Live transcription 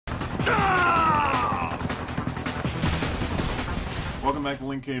Welcome back to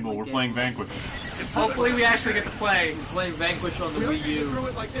Link Cable. We're playing Vanquish. Hopefully we actually get to play. We're playing Vanquish on the Wii U.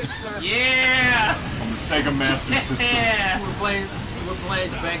 Yeah! On the Sega Master System. Yeah! We're playing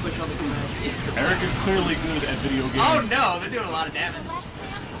Vanquish on the Commander. Eric is clearly good at video games. Oh no, they're doing a lot of damage.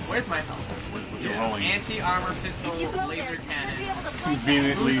 Where's my health? You're rolling. Anti-armor pistol, laser cannon,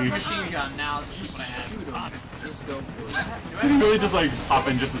 Conveniently. boost machine gun. Now this is what I have. Just go for it. Did he really just like hop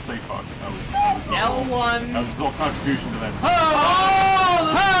in just to say fuck? That was L1. That was his whole contribution to that.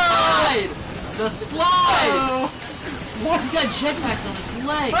 Oh, the slide! What? He's got jetpacks on his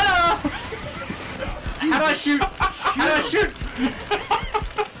leg. How do I shoot? How do I shoot?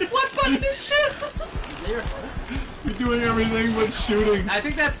 What button is shoot? Is there? You're doing everything but shooting. I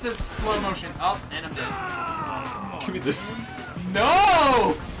think that's the slow motion. Oh, and I'm dead. Give me the.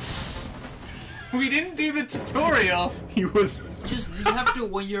 No! We didn't do the tutorial. He was. Just you have to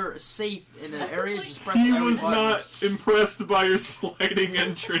when you're safe in an area. Just press. He every was button. not impressed by your sliding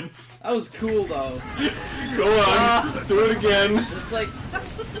entrance. That was cool though. Go on, do it again. It's like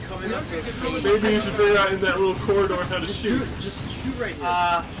coming up to a stage. Maybe you should figure out in that little corridor how to shoot. Just shoot right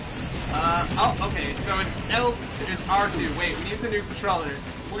here. Oh, okay, so it's it's R2. Wait, we need the new controller.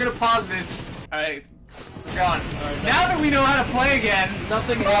 We're gonna pause this. Alright, we're going. Right, now that we know how to play again,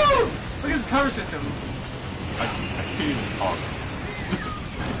 Nothing woo! happened. Look at this cover system. I can't even talk.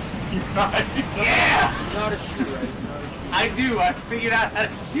 You guys. Yeah! Not a shoot right. I do, I figured out how to...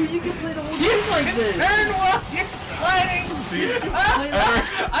 Dude, you can play the whole You game like can this. turn while you're sliding! See,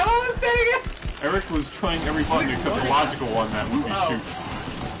 Ah, I'm almost dead again! Eric was trying every button except the logical one that would be shoot.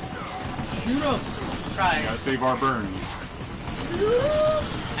 Shoot him. Try. We gotta save our burns.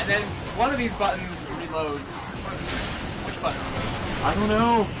 And then one of these buttons reloads. Which button? I don't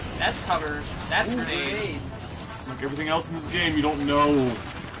know. That's cover. That's Ooh, grenade. Like everything else in this game, you don't know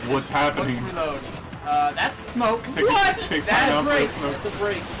what's happening. What's reload? That's smoke. Take time out for the Break. smoke. It's a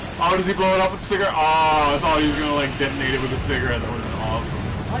break. Oh, does he blow it up with a cigarette? Oh, I thought he was gonna like detonate it with a cigarette. That would have been awesome.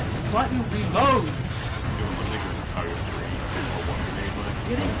 What button reloads? Give him a cigarette. Oh, you're three. Or one grenade, but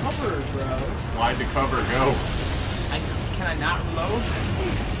Get in cover, bro. slide to cover. Go. Can I not reload?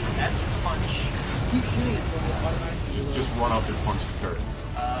 That's punch. Just keep shooting until it automatically reloads. Just run up and punch the turrets.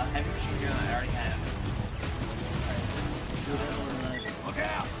 Heavy machine gun I already have. Look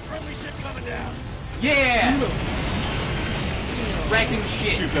out! Friendly ship coming down! Yeah! Wrecking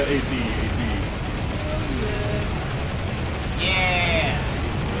shit. Shoot that AT. Yeah!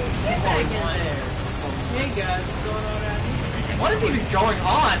 Get back in there. Hey guys, what's going on out here? What is even going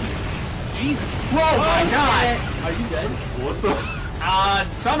on? Jesus. Oh my god! Are you dead? What the?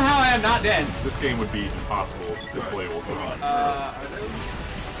 Somehow I am not dead. This game would be impossible to play with. Are those...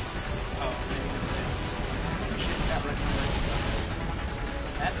 Oh, maybe. Shit, got right there.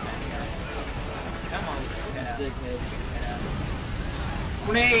 That's a bad guy. Come on, let's get that out. Dickhead.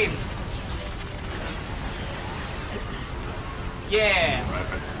 Grenade! Yeah! Right,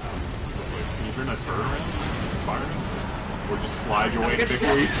 can you turn that turret around? Fire it? Or just slide your way to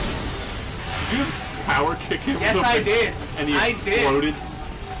victory? Did you just power kick him? Yes, with a I big- did. And he I exploded?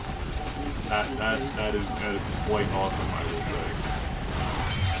 That is quite awesome, I will say.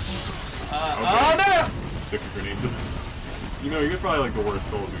 Oh no! Stick a grenade. You know, you're probably like the worst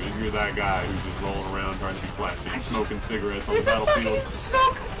soldier. You're that guy who's just rolling around trying to be flashy, smoking cigarettes on the There's a battlefield. fucking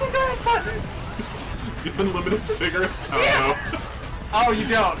smoke cigarette button! You have unlimited cigarettes? I don't know. Oh, you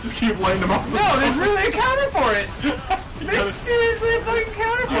don't? Just keep lighting them up. No, there's really a counter for it! You There's gotta- seriously a fucking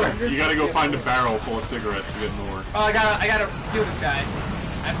counter for it! You gotta go find a barrel full of cigarettes to get more. Oh, I gotta kill this guy.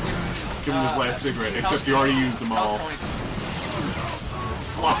 I have to Give him his last cigarette, health- except you already used them all. health points.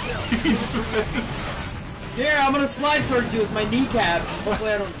 Slide. Here, I'm gonna slide towards you with my kneecaps.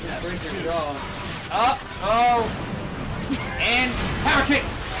 Hopefully I don't break your jaw. Oh! And power kick!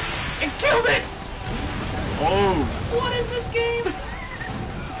 And killed it! Oh! What is this game?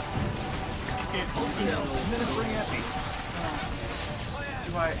 Ministering at me.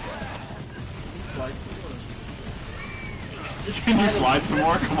 Do I... Can you slide some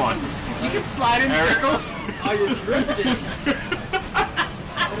more? Come on. You can slide in Eric. circles? Oh, you're drifting.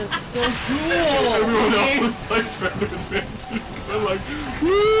 That is so cool. Everyone else is like trying to advance. They're like,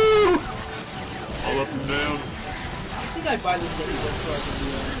 woo! All up and down. I think I'd buy this game just so I can do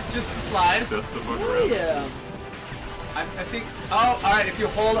that. Just to slide? That's the fuck Oh, around. yeah. I think... Oh, alright, if you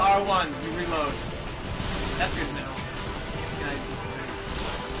hold R1, you reload. That's good to know.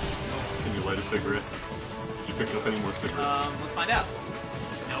 Can you light a cigarette? Did you pick up any more cigarettes? Let's find out.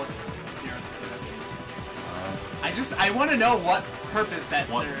 Nope. 0 cigarettes. I want to know what purpose that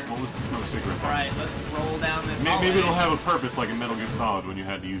What serves. was the smoke cigarette? Alright, let's roll down this Maybe hallway. it'll have a purpose like in Metal Gear Solid when you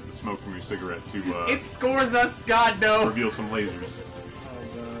had to use the smoke from your cigarette to It scores us, God no. reveal some lasers. Oh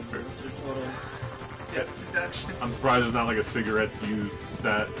god, what's your total? Depth reduction. I'm surprised there's not like a cigarettes used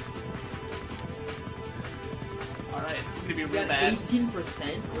stat. Alright, it's gonna be You real got bad. 18%?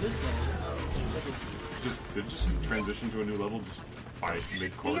 What is that? Did it just transition to a new level just by The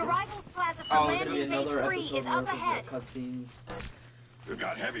mid-corridor? arrivals plaza for Oh, it's gonna be landing bay another 3 episode is worth up of ahead. cutscenes. We've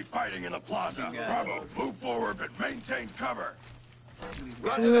got heavy fighting in the plaza. Yeah. Bravo, move forward, but maintain cover.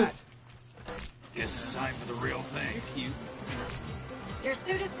 Roger that. Guess it's time for the real thing. Cute. Your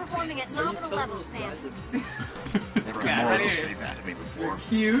suit is performing at Are you nominal telling levels, those Sam. guys Never Yeah, had right Marshall here. say that to me before.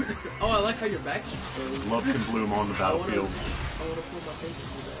 Cute. that- Oh, I like how your back's exposed. Love can bloom on the I wanna battlefield. put my face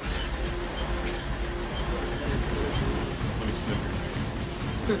into that. Let me sniff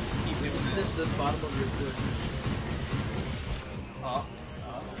your Keep doing This this. is the bottom of your foot. Oh.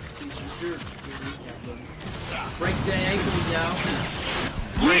 This is your recap button. Break the ankle now.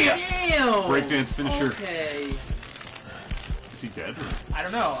 Damn! Breakdance finisher. Okay. Is he dead? I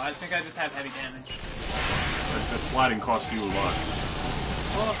don't know. I think I just have heavy damage. That sliding cost you a lot.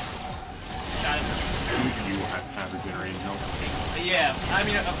 Oh, Got it. You have regenerating health. Yeah, I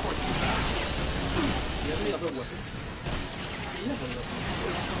mean, of course. do you have any other weapons? You have a weapon.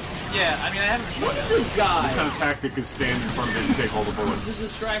 Yeah, I mean, I haven't been Look showing at it. this guy! What kind of tactic is stand in front of it and take all the It's a bullets?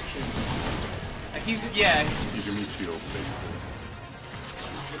 distraction. Like, yeah. Use your meat shield, basically.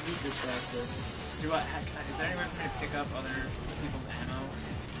 The meat distractor. Is there any way for me to pick up other people's ammo?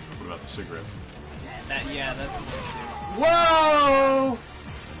 What about the cigarettes? Yeah, that's what I'm gonna do. Whoa!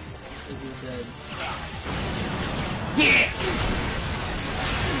 If you're dead. Yeah!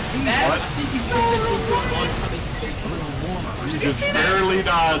 I think you turned it into an oncoming space. You just barely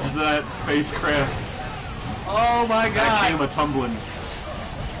dodged that spacecraft. Oh my That came god! a tumbling.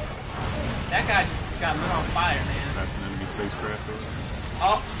 That guy just got lit on fire, man. That's an enemy spacecraft.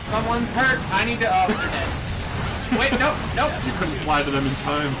 Oh, someone's hurt. I need to. Oh, they're dead. Wait, nope, nope. You couldn't slide to them in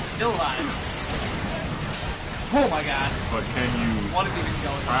time. Still alive. Oh my god. But can you What is even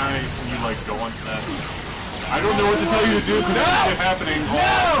going on? try? Can you like go onto that? I don't know what to tell you to do because No! there's shit happening.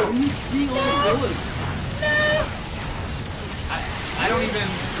 No! You see all the bullets. I don't even.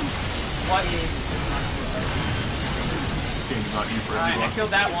 What? This game's not you for Alright, I everyone.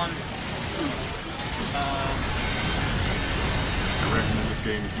 killed that one. I recommend this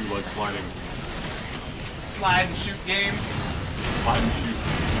game if you like sliding. Slide and shoot game. Slide and shoot.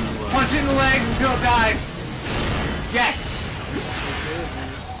 You, Punch it in the legs until it dies. Yes!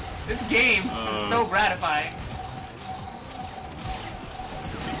 This game is so gratifying.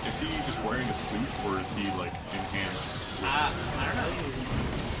 is he just wearing a suit or is he like enhanced? I don't know.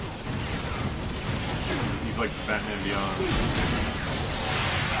 He's like Batman Beyond.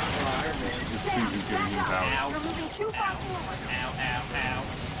 His suit Sam, is giving back him up. power. Ow. You're moving too far forward. Ow, ow, ow.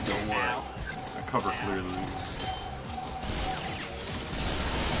 Don't worry. Ow. The cover clearly.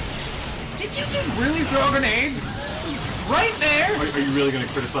 Did you just really throw a grenade? Right there? Are you really going to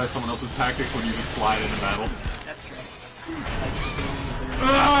criticize someone else's tactic when you just slide into battle? That's true.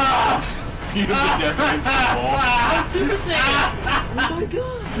 Ah! Speed of the death against the wall. I'm Super Saiyan! Oh my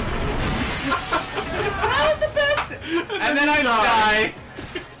god! That was the best! And then I die.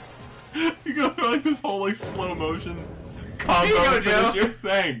 You go through like this whole like slow motion you combo go, Joe. finisher.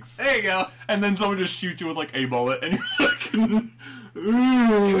 Thanks. There you go. And then someone just shoots you with like a bullet, and you're like, It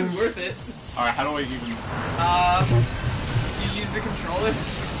was worth it. all right, how do I even? You use the controller.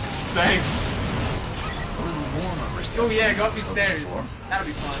 Thanks. Oh yeah, go up these stairs. That'll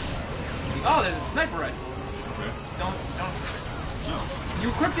be fun. Oh, there's a sniper rifle. Okay. Don't. You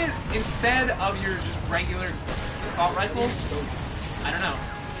equipped it instead of your just regular assault rifles. I don't know.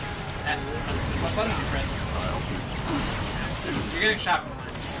 What button did you press? You're getting shot from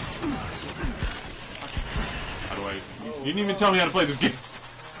behind. How do I? You didn't even tell me how to play this game.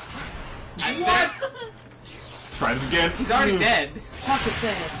 What? Try this again. He's already dead. Pocket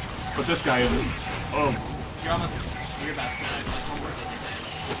sand. But this guy isn't. Oh. You're almost. You're about to die.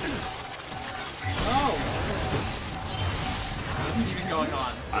 Oh! What's even going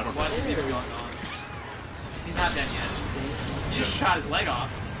on? I don't know. What is even going on? He's not dead yet. You just shot his leg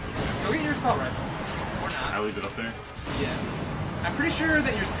off. Go get your assault rifle. Or I not. leave it up there. Yeah. I'm pretty sure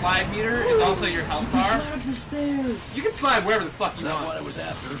that your slide meter is also your health bar. Slide up the stairs! You can slide wherever the fuck you Not want. what I was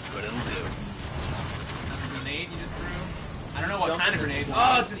after, but it'll do. That's a grenade you just threw. I don't know what Jump kind of and grenade.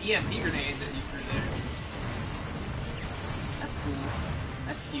 slide. Oh, it's an EMP grenade that you threw there. That's cool.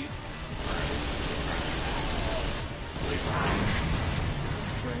 That's cute.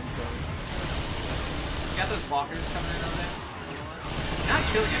 You got those blockers coming in over there. You're not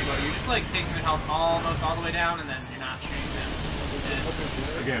killing anybody, you're just like taking their health almost all the way down and then you're not shooting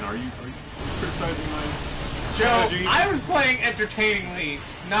them. Again, are you criticizing my Joe, strategy? I was playing entertainingly,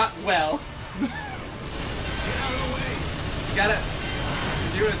 not well. Get out of the way! You gotta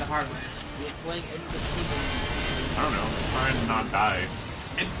do it the hard way. You're playing entertainment. I don't know. I'm trying to not die.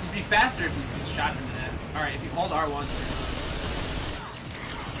 It'd be faster if you just shot them to death. Alright, if you hold R1.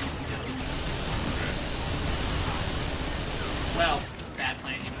 Well, it's bad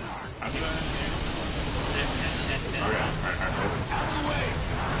planning. After that? Dead. Alright. Out of the way!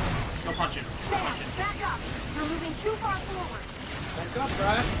 Go punch him. Go Sam, punch him. back up. You're moving too far forward. Back up,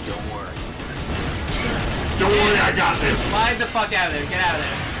 Brian. Don't worry. Don't worry, I got this! Slide the fuck out of there. Get out of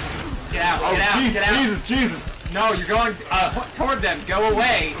there. Get out. Oh, Get out. Jesus, Get out. Jesus! No, you're going toward them. Go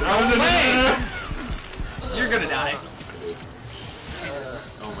away. Go away. You're gonna die.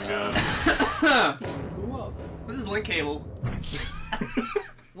 Oh my god. Who up? This is link cable.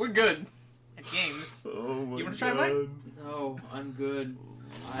 We're good at games. Oh my You wanna try mine? No, I'm good.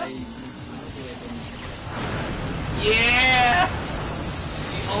 I Yeah!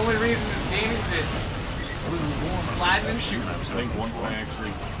 The only reason this game exists. Sliding and shooting. I think once I actually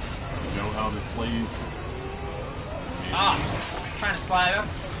know how this plays. Ah, trying to slide up.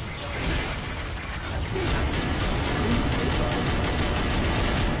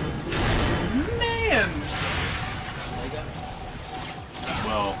 Man!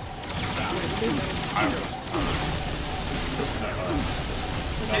 Well,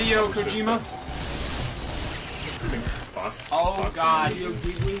 Hideo Kojima. Oh god. Studio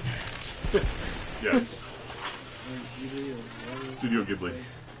Ghibli. Yes. Studio Ghibli.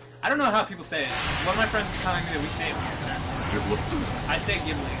 I don't know how people say it. One of my friends was telling me that we say it weird. Ghibli. I say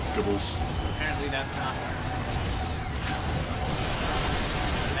Ghibli. Gibbles. Apparently that's not.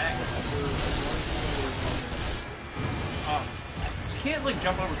 Oh. You can't like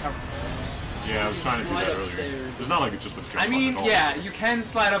jump over cover. Yeah, I was trying to do Slide that earlier. upstairs. It's not like it's just a jump I mean, up at all. yeah, you can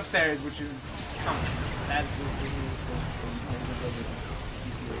slide upstairs, which is something. That's...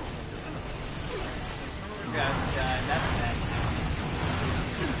 Yeah, that's bad.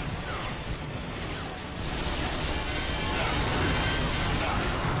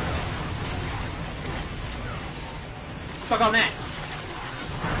 Suck on that!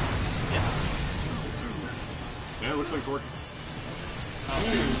 Yeah, it looks like it's working. Oh,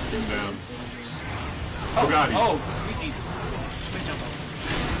 Him down. Oh god, he- oh, sweet Jesus. Please jump over.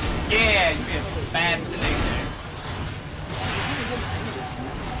 Yeah, you made a bad mistake there.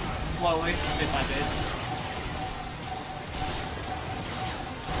 Slowly, bit by bit.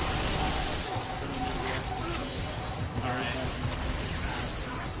 Alright.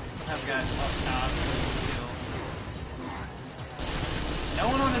 Still have guys up top. Still.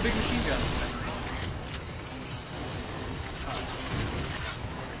 No one on the big machine gun.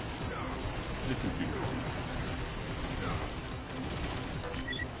 You can see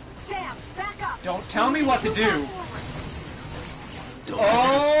Sam, back up. Don't tell me what to do. Don't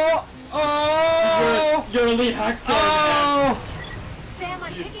Oh! Oh! You're a lead hack fan. Oh! Sam,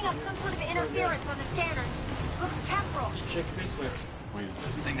 I'm picking up some sort of interference on the scanners. Looks temporal. Check your face with. Wait,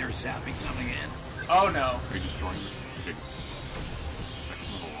 You think they're zapping something in? Oh no. are you destroying the big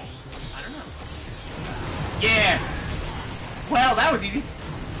section of the wall? I don't know. Yeah! Well, that was easy.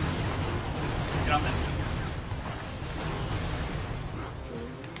 Get on that.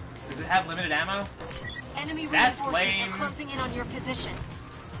 Does it have limited ammo? Enemy That's reinforcements lame. are closing in on your position.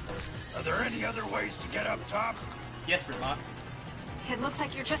 Are there any other ways to get up top? Yes, Gridlock. It looks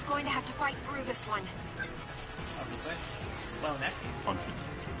like you're just going to have to fight through this one. Obviously. Well, in that case, Punch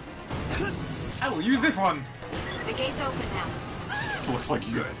it. I will use this one. The gate's open now. Looks like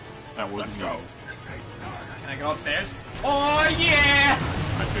you. That wasn't Let's go. you. Can I go upstairs? Oh yeah!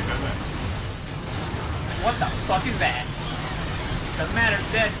 I take that back. What the fuck is that? Doesn't matter,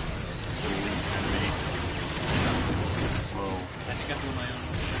 it's dead. Enemy. Slow. I think I threw my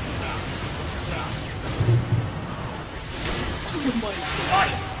own.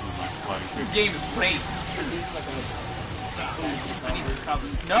 Nice! Sliding. This game is great. I need to cover.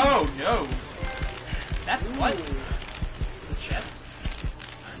 No, no! That's what? It's a chest?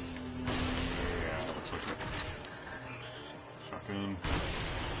 Yeah, that looks like it. Shotgun.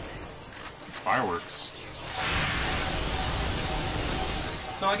 Fireworks.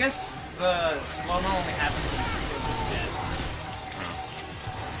 So I guess the slow-mo only happens when you're dead.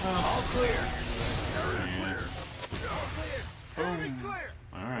 All clear. Boom. Is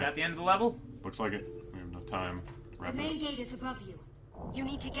Alright. that the end of the level? Looks like it. We have enough time to The wrap it main up. gate is above you. You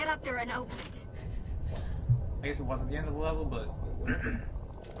need to get up there and open it. I guess it wasn't the end of the level, but...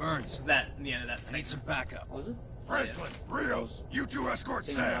 Burns, Was that the end of that I need segment? some backup. Was it? Franklin, Rios, you two escort I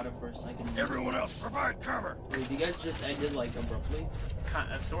think I'm out Sam. of first. I can. Everyone else, provide cover. Wait, you guys just ended like abruptly?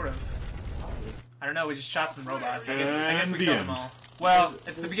 Kind of, sort of. I don't know. We just shot some robots. I guess And we the killed end. them all. Well,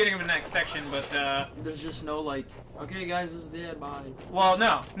 it's the beginning of the next section, but There's just no like, okay guys, this is the end, bye. well,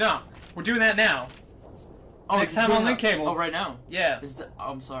 no, we're doing that now. Next time you're on doing Link that- Cable. Oh, right now? Yeah, Is that,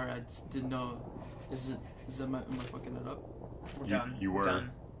 I'm sorry, I just didn't know. Am I fucking it up? we're You- done. you We're were.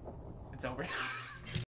 done. It's over.